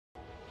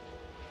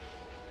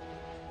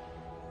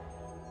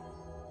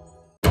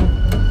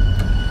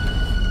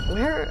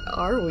Where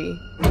are we?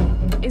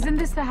 Isn't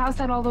this the house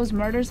that all those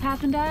murders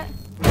happened at?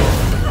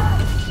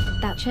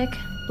 That chick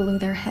blew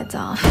their heads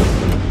off.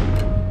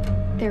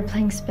 They were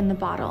playing spin the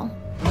bottle.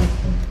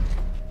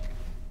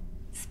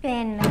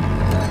 Spin.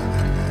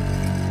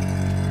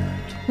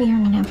 We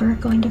are never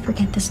going to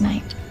forget this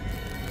night.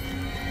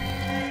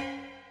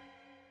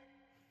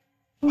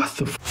 What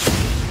the f?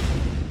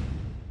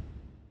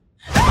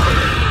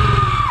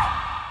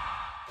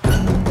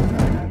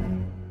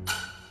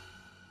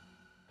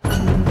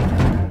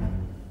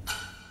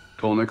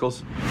 Cole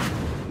Nichols?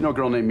 You know a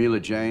girl named Mila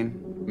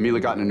Jane? Mila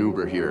got in an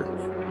Uber here.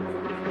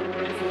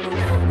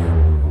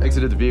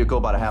 Exited the vehicle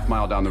about a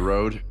half-mile down the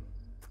road.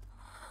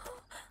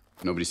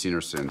 Nobody's seen her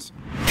since.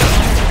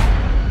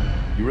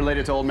 You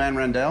related to old man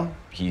Rendell?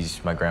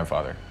 He's my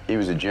grandfather. He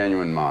was a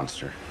genuine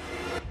monster.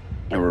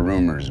 There were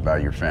rumors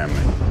about your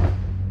family.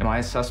 Am I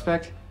a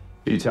suspect?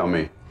 You tell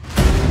me.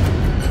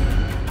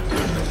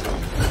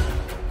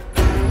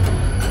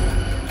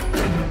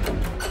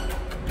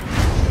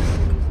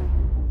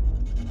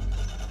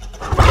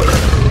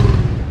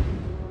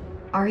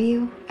 Are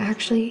you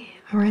actually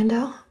a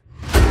Rendell?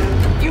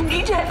 You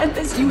need to end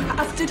this. You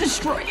have to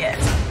destroy it.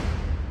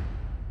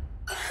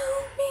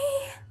 Help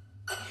me.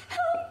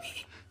 Help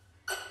me.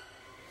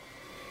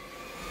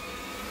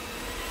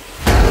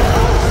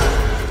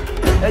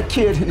 That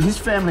kid and his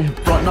family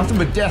have brought nothing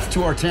but death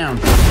to our town.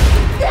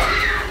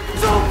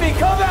 Sophie,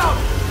 come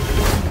out!